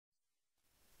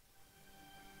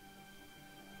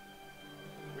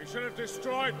should have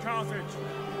destroyed Carthage,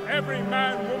 every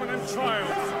man, woman, and child,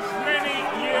 many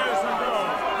years ago.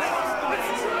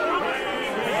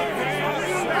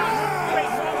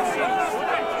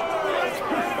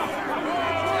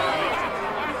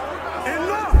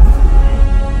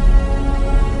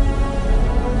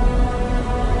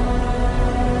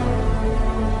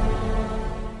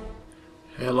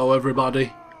 Hello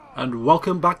everybody, and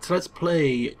welcome back to Let's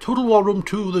Play Total War Rome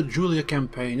 2, the Julia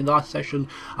campaign. In the last session,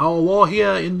 our war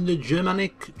here in the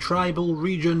Germanic tribal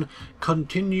region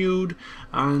continued,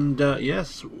 and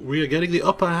yes, we are getting the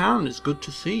upper hand. It's good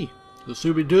to see. The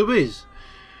Subi-Dubis,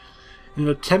 in an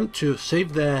attempt to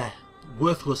save their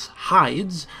worthless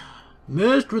hides,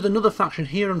 merged with another faction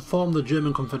here and formed the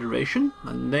German Confederation,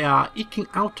 and they are eking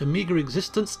out a meagre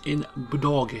existence in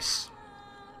Budorgis.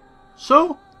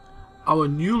 So, our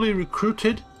newly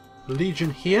recruited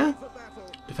legion here,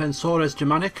 Defensores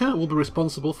Germanica, will be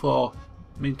responsible for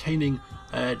maintaining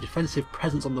a defensive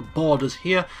presence on the borders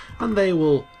here, and they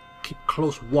will keep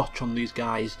close watch on these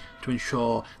guys to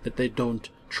ensure that they don't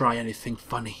try anything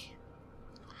funny.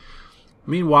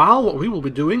 Meanwhile, what we will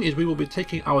be doing is we will be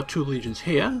taking our two legions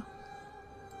here,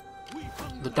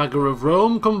 the Dagger of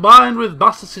Rome, combined with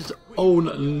Bassus's own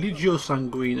Legio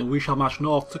Sanguine, and we shall march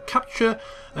north to capture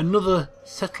another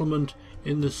settlement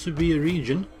in the Subia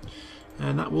region,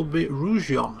 and that will be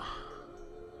Rougion.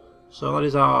 So that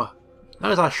is our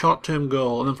short-term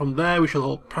goal, and then from there we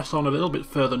shall press on a little bit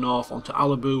further north onto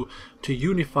Alabu to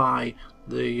unify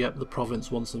the province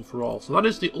once and for all. So that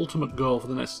is the ultimate goal for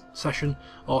the next session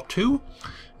or two,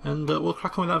 and we'll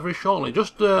crack on with that very shortly.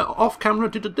 Just off camera,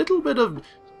 did a little bit of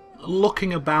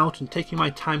looking about and taking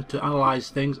my time to analyse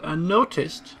things, and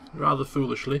noticed, rather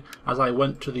foolishly, as I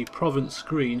went to the province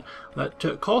screen, that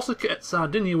Corsica et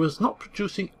Sardinia was not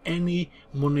producing any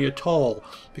money at all,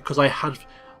 because I had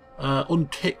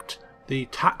unticked the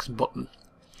tax button.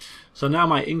 So now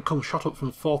my income shot up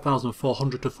from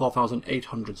 4,400 to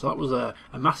 4,800, so that was a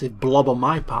massive blob on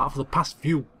my part. For the past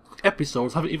few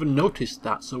episodes I haven't even noticed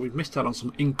that, so we've missed out on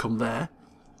some income there.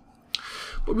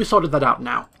 But we sorted that out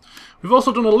now. We've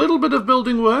also done a little bit of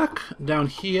building work down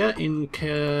here in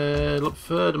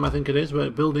Lupfurdum, I think it is. We're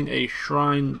building a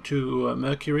shrine to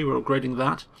Mercury. We're upgrading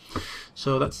that.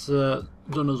 So that's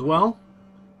done as well.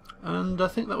 And I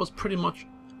think that was pretty much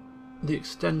the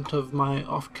extent of my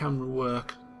off-camera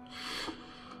work.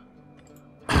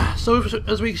 So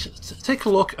as we take a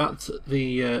look at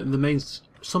the main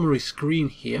summary screen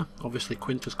here, obviously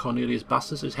Quintus Cornelius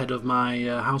Bassus is head of my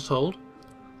household,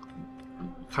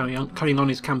 carrying on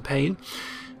his campaign,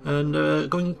 and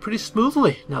going pretty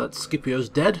smoothly now that Scipio's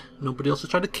dead. Nobody else has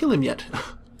tried to kill him yet,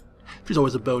 which is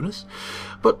always a bonus.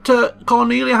 But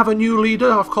Cornelia have a new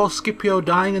leader, of course, Scipio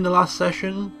dying in the last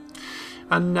session,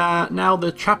 and now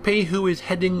the chappie who is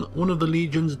heading one of the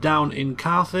legions down in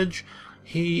Carthage,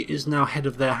 he is now head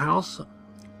of their house,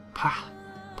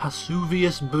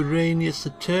 Pasuvius Burenius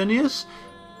Saturnius,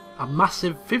 a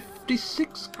massive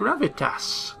 56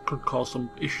 gravitas. Could cause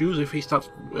some issues if he starts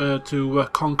to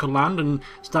conquer land and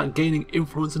start gaining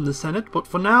influence in the Senate, but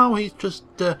for now he's just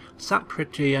sat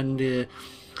pretty and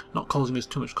not causing us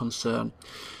too much concern.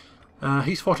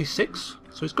 He's 46,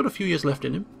 so he's got a few years left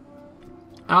in him.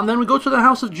 And then we go to the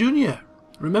House of Junia.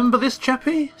 Remember this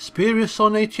chappie? Spurius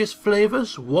Ornatius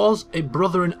Flavus was a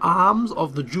brother-in-arms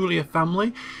of the Julia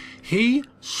family. He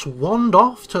swanned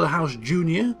off to the House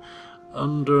Junia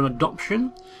under an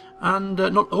adoption, and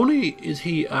not only is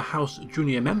he a House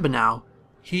Junia member now,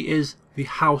 he is the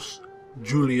House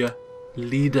Julia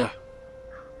leader.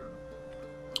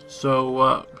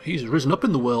 So he's risen up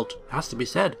in the world, has to be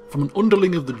said, from an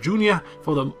underling of the Junia,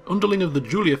 for the underling of the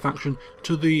Julia faction,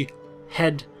 to the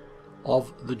head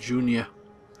of the Junia.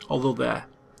 Although their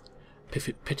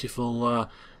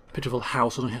pitiful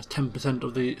house only has 10%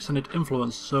 of the Senate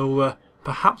influence, so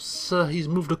perhaps he's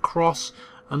moved across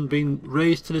and been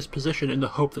raised to this position in the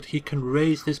hope that he can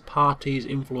raise this party's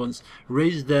influence,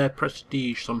 raise their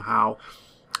prestige somehow.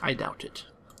 I doubt it.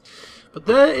 But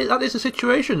that is the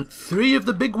situation. Three of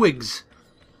the bigwigs.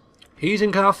 He's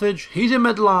in Carthage, he's in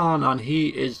Medlan, and he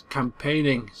is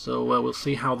campaigning. So we'll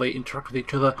see how they interact with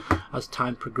each other as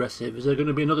time progresses. Is there going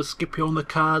to be another Scipio on the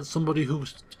cards? Somebody who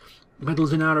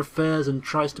meddles in our affairs and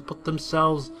tries to put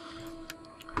themselves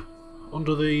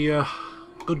under the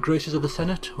good graces of the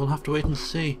Senate? We'll have to wait and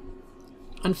see.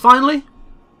 And finally,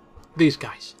 these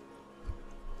guys.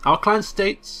 Our client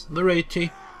states, the Reti,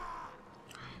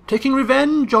 taking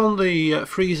revenge on the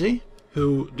Frisi,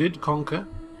 who did conquer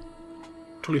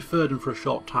Tulliferdun for a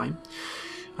short time.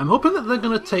 I'm hoping that they're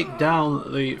going to take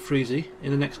down the Frisi in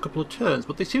the next couple of turns,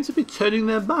 but they seem to be turning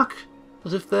their back,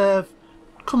 as if they've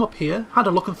come up here, had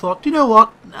a look and thought, do you know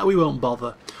what, no, we won't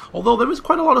bother. Although there is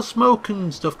quite a lot of smoke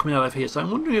and stuff coming out of here, so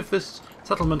I'm wondering if this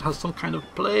settlement has some kind of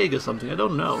plague or something. I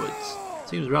don't know. It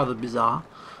seems rather bizarre.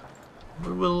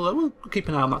 But we'll keep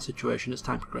an eye on that situation as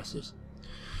time progresses.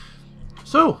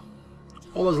 So,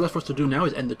 all that's left for us to do now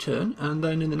is end the turn, and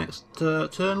then in the next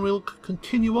turn we'll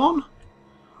continue on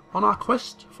our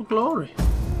quest for glory.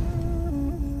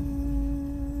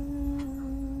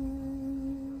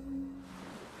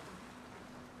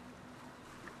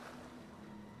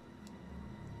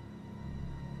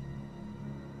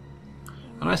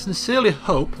 And I sincerely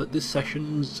hope that this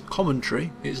session's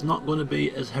commentary is not going to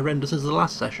be as horrendous as the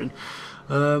last session.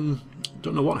 Don't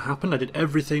know what happened. I did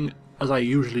everything as I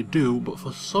usually do, but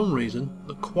for some reason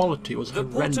the quality was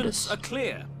horrendous. The portents are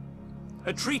clear.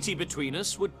 A treaty between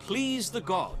us would please the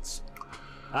gods.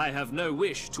 I have no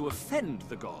wish to offend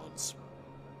the gods.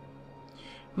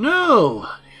 No,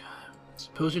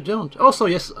 suppose you don't. Also,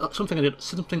 yes, something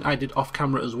I did off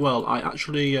camera as well. I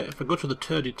actually, if I go to the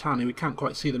Turdetani, we can't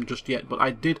quite see them just yet, but I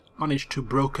did manage to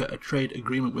broker a trade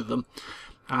agreement with them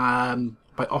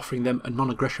by offering them a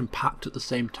non-aggression pact at the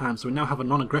same time. So we now have a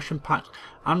non-aggression pact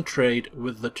and trade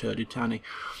with the Turdetani.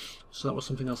 So that was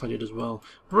something else I did as well.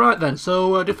 Right then,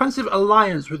 so defensive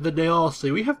alliance with the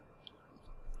Deorsi. We have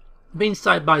been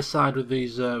side by side with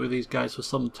these guys for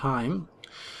some time.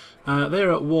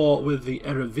 They're at war with the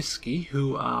Ereviski,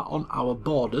 who are on our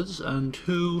borders, and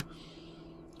who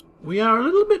we are a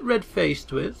little bit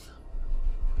red-faced with.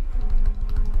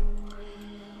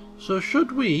 So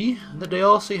should we, the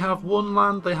Deorsi, have one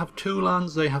land, they have two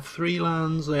lands, they have three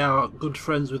lands, they are good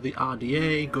friends with the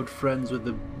RDA, good friends with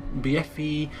the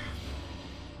BFE,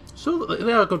 so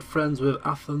they are good friends with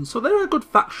Athens, so they're a good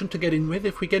faction to get in with.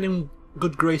 If we get in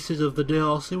good graces of the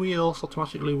Deorsi, we also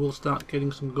automatically will start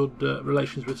getting some good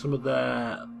relations with some of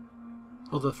their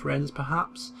other friends,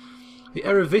 perhaps. The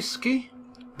Ereviski,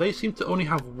 they seem to only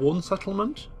have one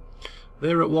settlement.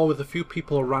 They're at war with a few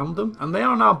people around them, and they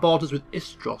are on our borders with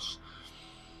Istros.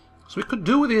 So we could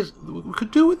do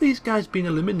with these guys being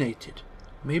eliminated.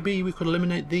 Maybe we could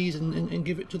eliminate these and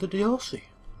give it to the Deorsi.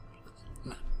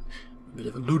 A bit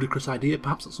of a ludicrous idea,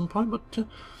 perhaps, at some point, but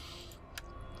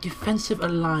defensive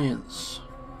alliance.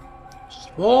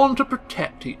 Sworn to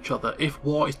protect each other if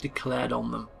war is declared on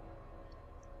them.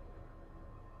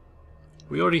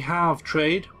 We already have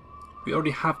trade. We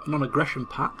already have a non-aggression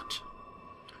pact.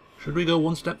 Should we go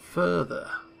one step further?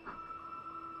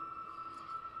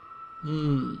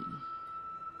 Some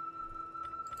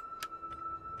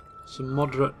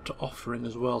moderate offering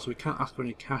as well, so we can't ask for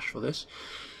any cash for this.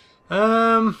 Do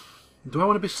I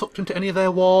want to be sucked into any of their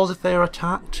wars if they are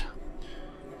attacked?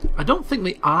 I don't think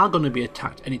they are going to be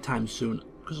attacked anytime soon,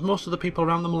 because most of the people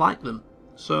around them like them.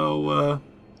 So,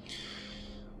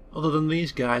 other than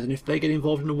these guys, and if they get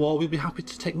involved in a war, we'll be happy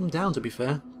to take them down, to be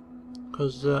fair.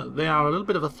 Because they are a little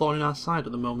bit of a thorn in our side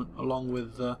at the moment, along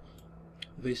with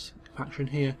this faction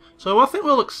here. So I think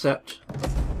we'll accept.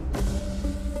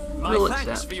 We'll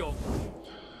accept.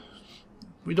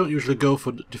 We don't usually go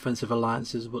for defensive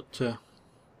alliances, but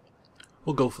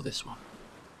we'll go for this one.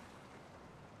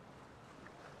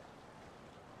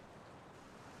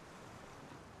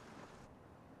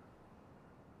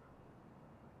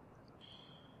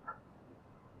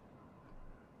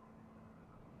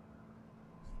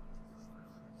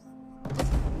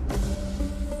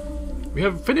 We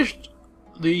have finished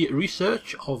the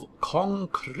research of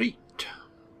concrete,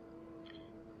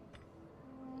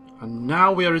 and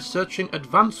now we are researching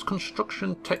advanced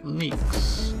construction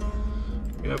techniques.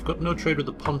 We have got no trade with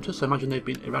the Pontus. I imagine they've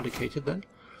been eradicated then.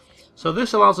 So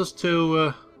this allows us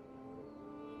to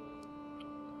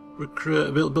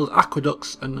build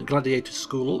aqueducts and gladiator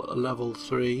school, a level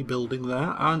 3 building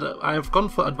there, and I have gone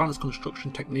for advanced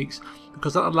construction techniques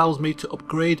because that allows me to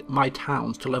upgrade my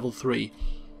towns to level 3.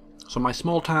 So my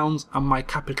small towns and my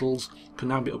capitals can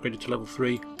now be upgraded to level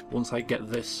 3 once I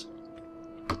get this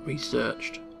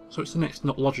researched. So it's the next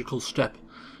logical step.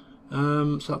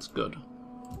 So that's good.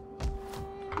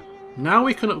 Now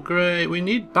we can upgrade. We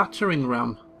need battering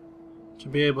ram to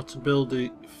be able to build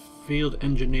the field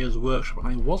engineer's workshop.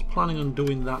 I was planning on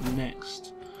doing that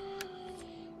next.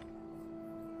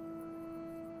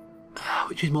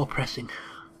 Which is more pressing?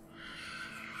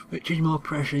 Which is more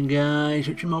pressing, guys?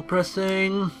 Which is more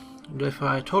pressing? And if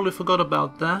I totally forgot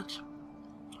about that.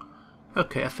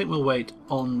 Okay, I think we'll wait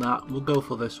on that. We'll go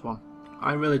for this one.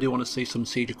 I really do want to see some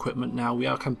siege equipment now. We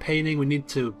are campaigning. We need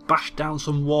to bash down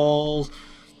some walls.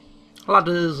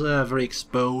 Ladders are very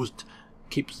exposed.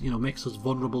 Keeps, makes us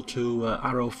vulnerable to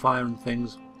arrow fire and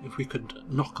things. If we could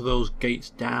knock those gates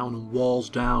down and walls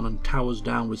down and towers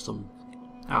down with some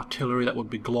artillery, that would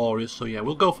be glorious. So yeah,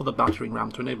 we'll go for the battering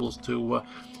ram to enable us to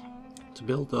to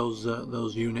build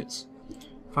those units.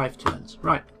 5 turns.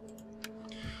 Right.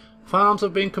 Farms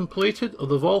have been completed.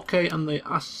 The Volcae and the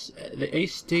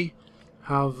Asti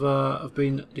have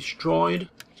been destroyed.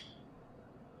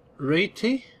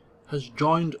 Raeti has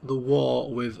joined the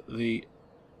war with the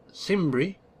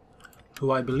Cimbri,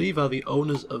 who I believe are the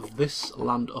owners of this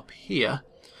land up here.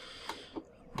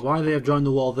 Why they have joined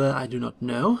the war there I do not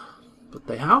know, but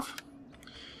they have.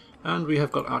 And we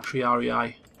have got our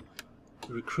Triarii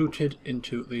recruited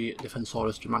into the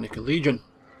Defensoris Germanica Legion,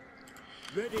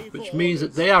 which means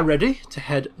that they are ready to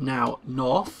head now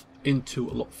north into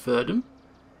Lopferdum.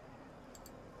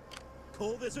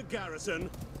 Call this a garrison.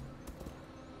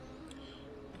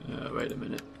 Wait a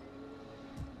minute.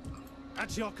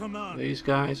 At your command. These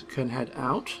guys can head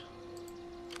out.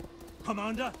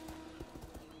 Commander,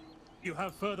 you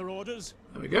have further orders?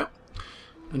 There we go.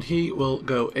 And he will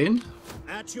go in.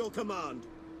 At your command.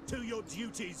 To your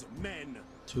duties, men.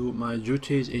 To my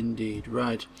duties, indeed.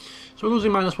 Right. So we're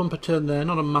losing -1 per turn there.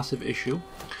 Not a massive issue.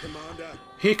 Commander.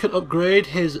 He can upgrade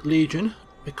his legion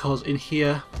because in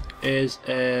here is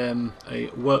a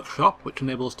workshop which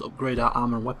enables us to upgrade our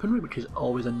armour and weaponry, which is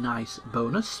always a nice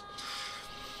bonus.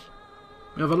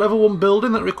 We have a level 1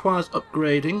 building that requires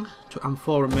upgrading to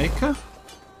Amphora Maker.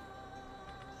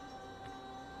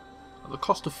 At the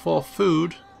cost of 4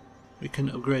 food, we can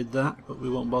upgrade that, but we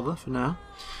won't bother for now.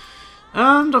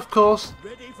 And of course,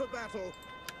 Ready for battle.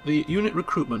 the unit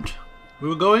recruitment. We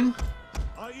were going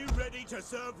Are you ready to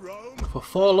serve Rome? for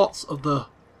 4 lots of the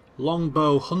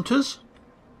longbow hunters,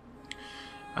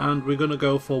 and we're going to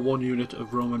go for 1 unit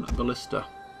of Roman ballista.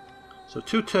 So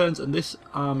 2 turns and this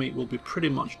army will be pretty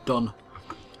much done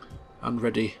and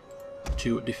ready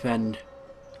to defend.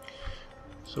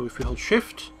 So if we hold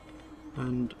shift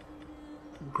and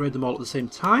upgrade them all at the same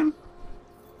time,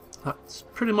 that's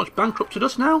pretty much bankrupted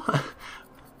us now.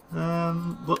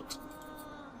 But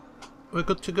we're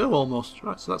good to go almost.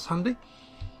 Right, so that's handy.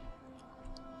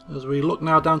 As we look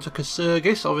now down to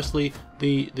Casurgis, obviously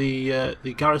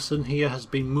the garrison here has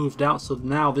been moved out, so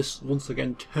now this once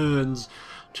again turns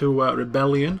to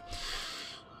rebellion.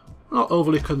 Not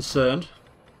overly concerned,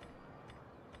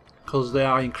 because they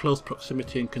are in close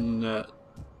proximity and can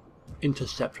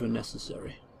intercept when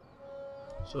necessary.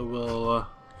 So we'll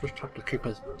just have to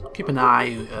keep an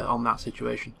eye on that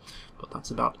situation. But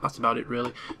that's about it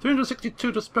really.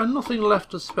 362 to spend, nothing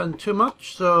left to spend too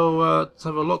much. So let's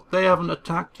have a look. They haven't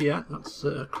attacked yet. That's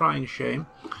a crying shame.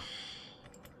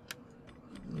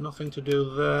 Nothing to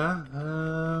do there.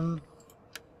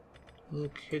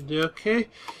 Okay.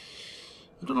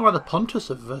 I don't know why the Pontus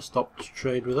have stopped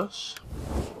trade with us.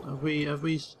 Have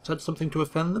we said something to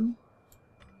offend them?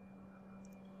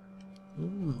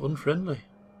 Unfriendly.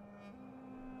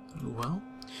 Well,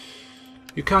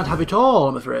 you can't have it all,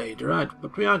 I'm afraid. Right,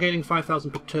 but we are gaining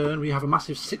 5,000 per turn. We have a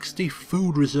massive 60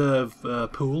 food reserve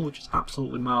pool, which is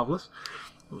absolutely marvellous.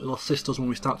 It'll assist us when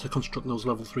we start to construct those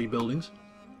level 3 buildings.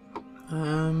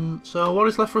 So what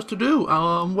is left for us to do?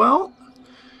 Well,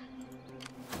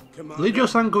 Legio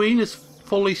Sanguine is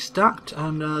fully stacked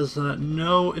and has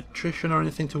no attrition or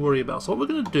anything to worry about. So what we're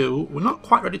going to do, we're not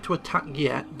quite ready to attack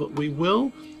yet, but we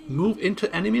will move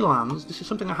into enemy lands. This is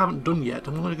something I haven't done yet.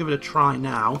 I'm going to give it a try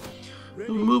now.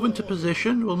 We'll move into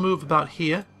position. We'll move about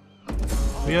here.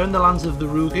 We are in the lands of the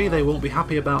Rugi. They won't be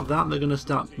happy about that. They're going to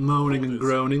start moaning and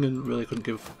groaning and really couldn't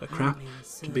give a crap,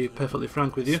 to be perfectly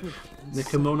frank with you. They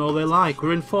can moan all they like.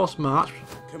 We're in forced march.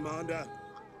 Commander.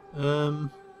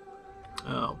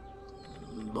 Oh,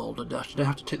 balderdash. Did I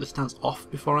have to take the stance off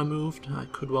before I moved? I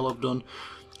could well have done.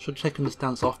 Should have taken the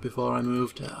stance off before I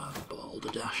moved.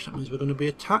 Balderdash. That means we're going to be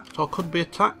attacked, or could be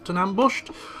attacked and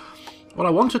ambushed. What I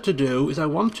wanted to do is I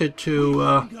wanted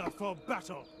to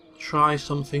try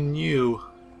something new.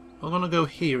 I'm going to go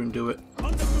here and do it.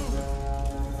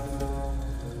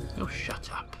 Oh, shut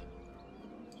up.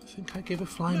 I think I give a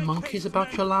flying monkeys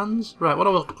about your lands. Right, what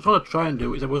I was going to try and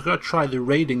do is I was going to try the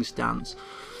raiding stance.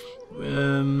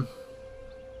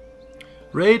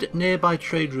 Raid nearby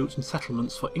trade routes and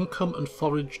settlements for income and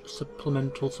forage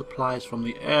supplemental supplies from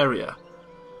the area.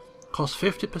 Cost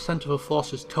 50% of a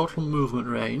force's total movement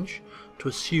range to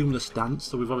assume the stance,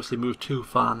 so we've obviously moved too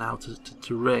far now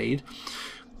to raid.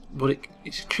 But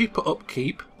it's cheaper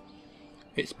upkeep,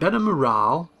 it's better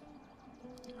morale,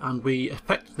 and we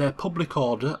affect their public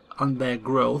order and their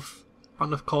growth,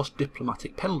 and of course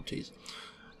diplomatic penalties.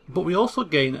 But we also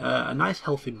gain a nice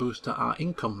healthy boost to our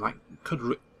income, like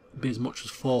could be as much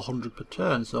as 400 per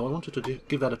turn, so I wanted to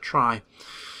give that a try.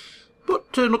 But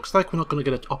it looks like we're not going to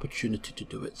get an opportunity to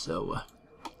do it, so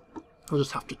we'll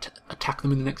just have to attack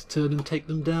them in the next turn and take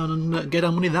them down and get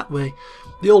our money that way.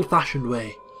 The old-fashioned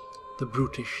way. The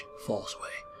brutish force way.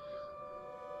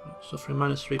 Suffering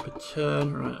 -3 per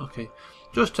turn. Right, okay.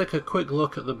 Just take a quick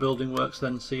look at the building works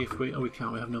then, see if we... Oh, we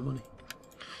can't, we have no money.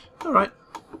 Alright.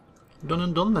 Done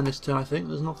and done then this turn, I think.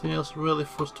 There's nothing else really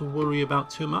for us to worry about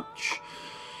too much.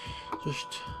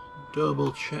 Just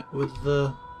double check with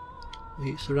the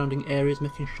surrounding areas,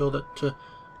 making sure that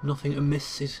nothing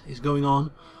amiss is going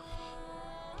on.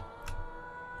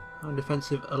 Our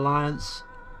defensive alliance,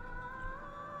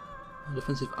 our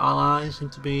defensive allies seem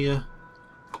to be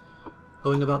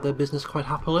going about their business quite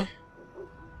happily.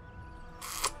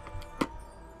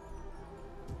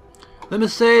 The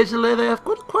Marseillais, they have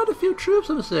quite a few troops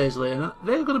on Marseillais, and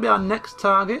they're going to be our next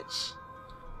targets.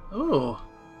 Oh,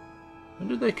 when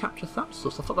did they capture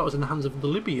Thapsus? I thought that was in the hands of the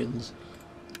Libyans.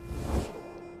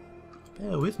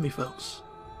 Bear with me, folks.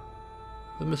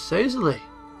 The Marseillais,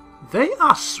 they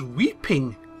are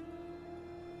sweeping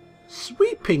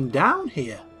down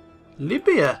here.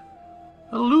 Libya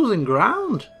are losing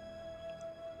ground.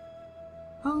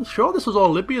 I'm sure this was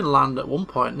all Libyan land at one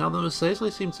point. Now the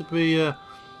Marseillais seem to be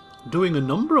doing a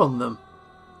number on them.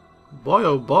 Boy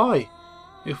oh boy,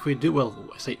 if we do, well,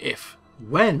 I say if,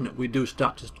 when we do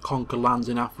start to conquer lands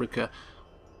in Africa,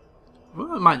 we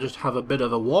might just have a bit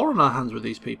of a war on our hands with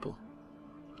these people.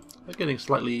 They're getting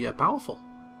slightly powerful.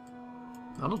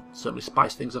 That'll certainly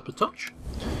spice things up a touch.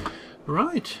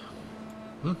 Right.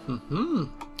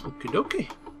 Okie dokie.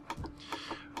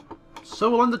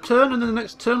 So we'll end the turn, and then the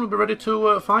next turn we'll be ready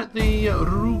to fight the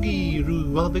Rugi.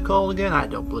 What are they called again? I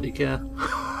don't bloody care.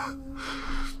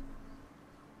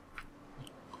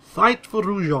 Fight for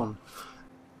Rougon.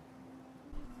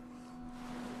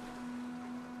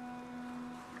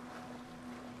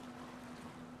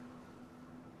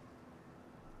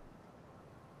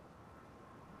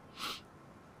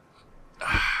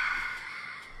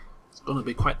 It's going to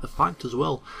be quite the fight as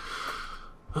well.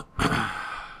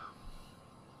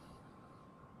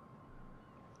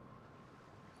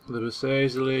 The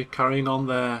Marseillais carrying on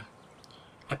their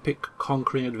epic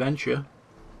conquering adventure.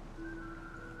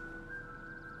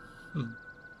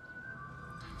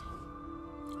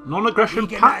 Non-aggression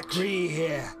pact. We can agree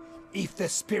here, if the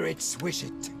spirits wish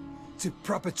it, to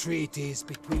proper treaties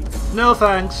between... No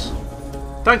thanks.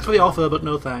 Thanks for the offer, but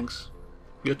no thanks.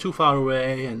 You're too far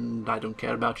away, and I don't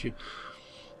care about you.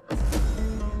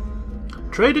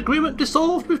 Trade agreement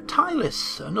dissolved with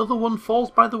Tylis. Another one falls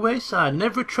by the wayside, and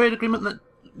every trade agreement that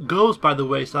goes by the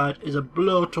wayside is a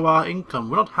blow to our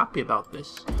income. We're not happy about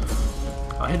this.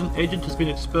 Our hidden agent has been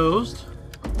exposed.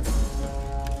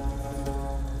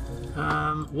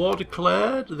 War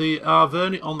declared. The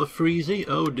Arverni on the Freezy.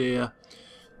 Oh dear.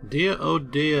 Dear, oh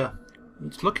dear.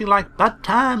 It's looking like bad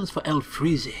times for El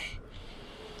Freezy.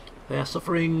 They are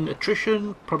suffering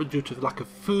attrition, probably due to lack of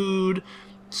food.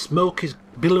 Smoke is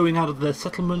billowing out of their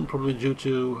settlement, probably due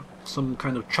to some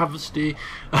kind of travesty.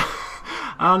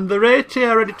 And the Reti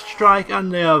are ready to strike,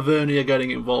 and the Arverni are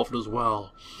getting involved as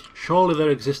well. Surely their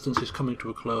existence is coming to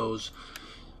a close.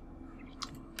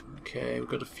 Okay, we've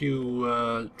got a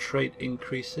few trait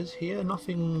increases here.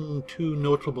 Nothing too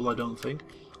notable, I don't think.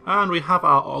 And we have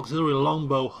our auxiliary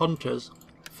longbow hunters,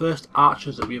 first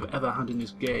archers that we've ever had in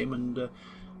this game, and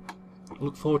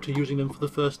look forward to using them for the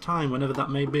first time, whenever that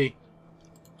may be.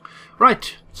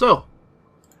 Right, so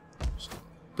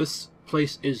this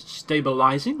place is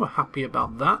stabilizing. We're happy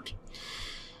about that.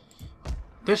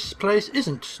 This place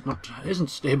isn't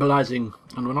stabilizing,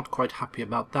 and we're not quite happy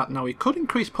about that. Now, we could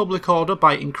increase public order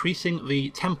by increasing the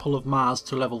Temple of Mars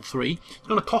to level 3. It's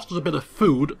going to cost us a bit of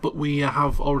food, but we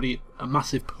have already a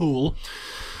massive pool.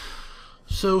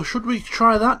 So, should we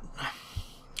try that?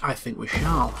 I think we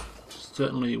shall.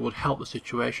 Certainly would help the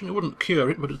situation. It wouldn't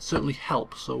cure it, but it'd certainly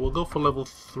help. So we'll go for level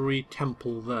 3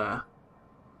 temple there.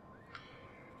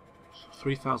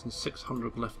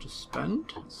 3,600 left to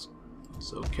spend.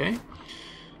 It's okay.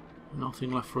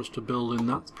 Nothing left for us to build in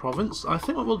that province. I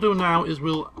think what we'll do now is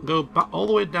we'll go back all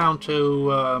the way down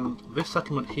to this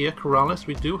settlement here, Corrales.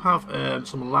 We do have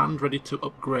some land ready to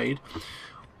upgrade.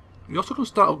 We also can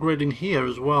start upgrading here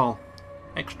as well.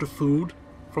 Extra food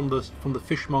from the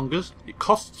fishmongers. It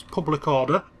costs public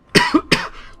order,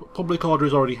 but public order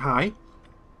is already high,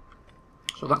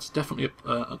 so that's definitely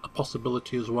a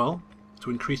possibility as well, to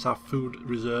increase our food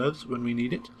reserves when we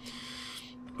need it.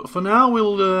 But for now,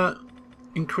 we'll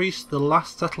increase the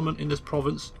last settlement in this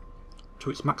province to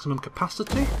its maximum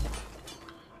capacity.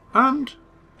 And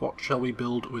what shall we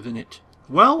build within it?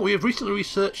 Well, we have recently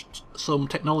researched some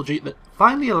technology that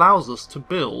finally allows us to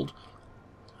build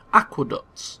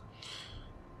aqueducts,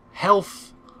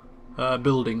 health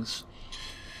buildings.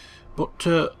 But,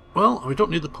 well, we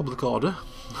don't need the public order,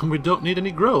 and we don't need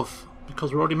any growth,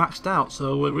 because we're already maxed out,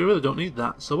 so we really don't need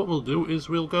that. So what we'll do is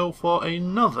we'll go for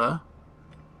another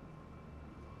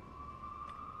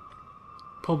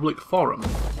public forum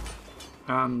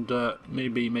and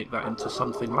maybe make that into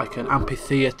something like an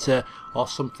amphitheatre or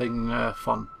something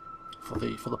fun for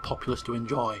the populace to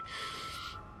enjoy.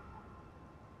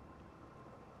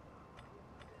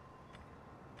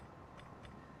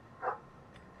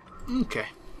 Okay,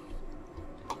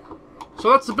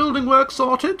 so that's the building work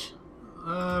sorted.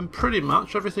 Pretty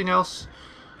much everything else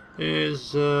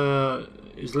is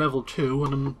level 2,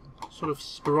 and I'm sort of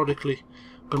sporadically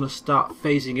going to start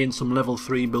phasing in some level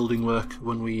 3 building work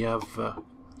when we have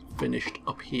finished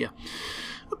up here.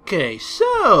 Okay,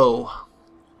 so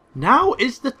now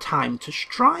is the time to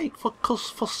strike, because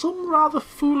for some rather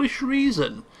foolish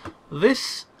reason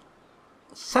this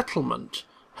settlement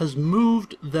has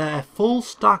moved their full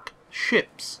stack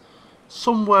ships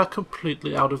somewhere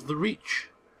completely out of the reach,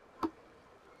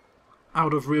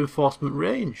 out of reinforcement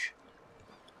range,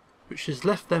 which has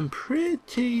left them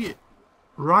pretty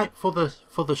ripe for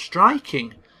the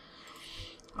striking.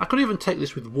 I could even take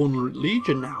this with 1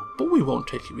 legion now, but we won't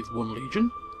take it with 1 legion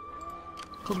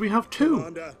because we have 2.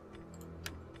 Commander.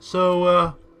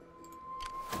 So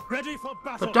Ready for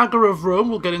battle. the Dagger of Rome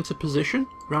will get into position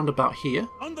round about here.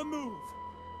 On the move.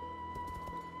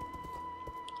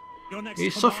 Your next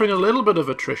He's command. suffering a little bit of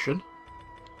attrition,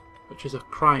 which is a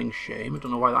crying shame. I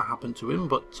don't know why that happened to him,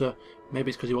 but maybe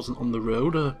it's because he wasn't on the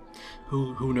road.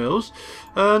 Who knows?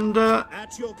 And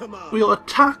At your command. we'll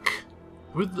attack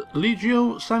with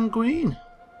Legio Sanguine.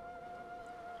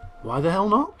 Why the hell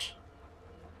not?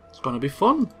 It's going to be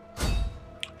fun.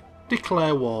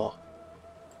 Declare war.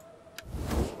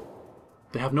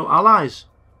 They have no allies.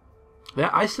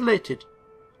 They're isolated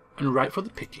and ripe for the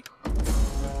picking.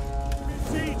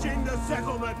 Besieging the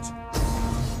settlement.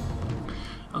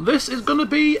 And this is going to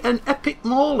be an epic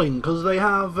mauling, because they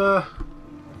have...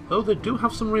 oh, they do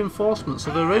have some reinforcements.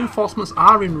 So the reinforcements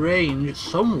are in range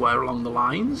somewhere along the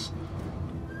lines.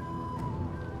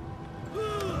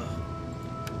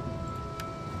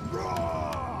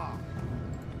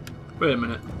 Wait a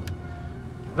minute.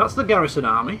 That's the garrison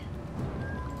army.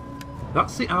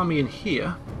 That's the army in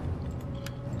here.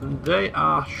 And they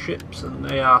are ships, and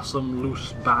they are some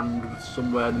loose band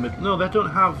somewhere in the middle. No, they don't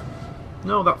have...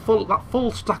 No, that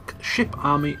full stack ship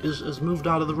army has moved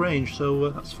out of the range, so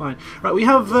that's fine. Right, we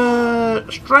have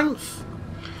strength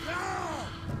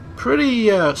pretty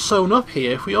sewn up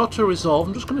here. If we auto-resolve,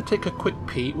 I'm just going to take a quick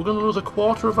peek. We're going to lose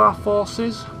 1/4 of our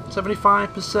forces,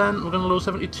 75%. We're going to lose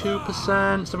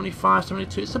 72%, 75,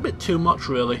 72. It's a bit too much,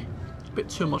 really. A bit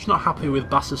too much. Not happy with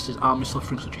Bassus's army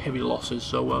suffering such heavy losses,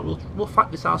 so we'll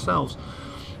fight this ourselves.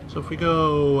 So if we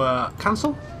go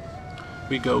cancel,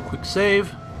 we go quick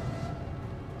save,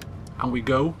 and we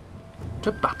go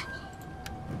to battle.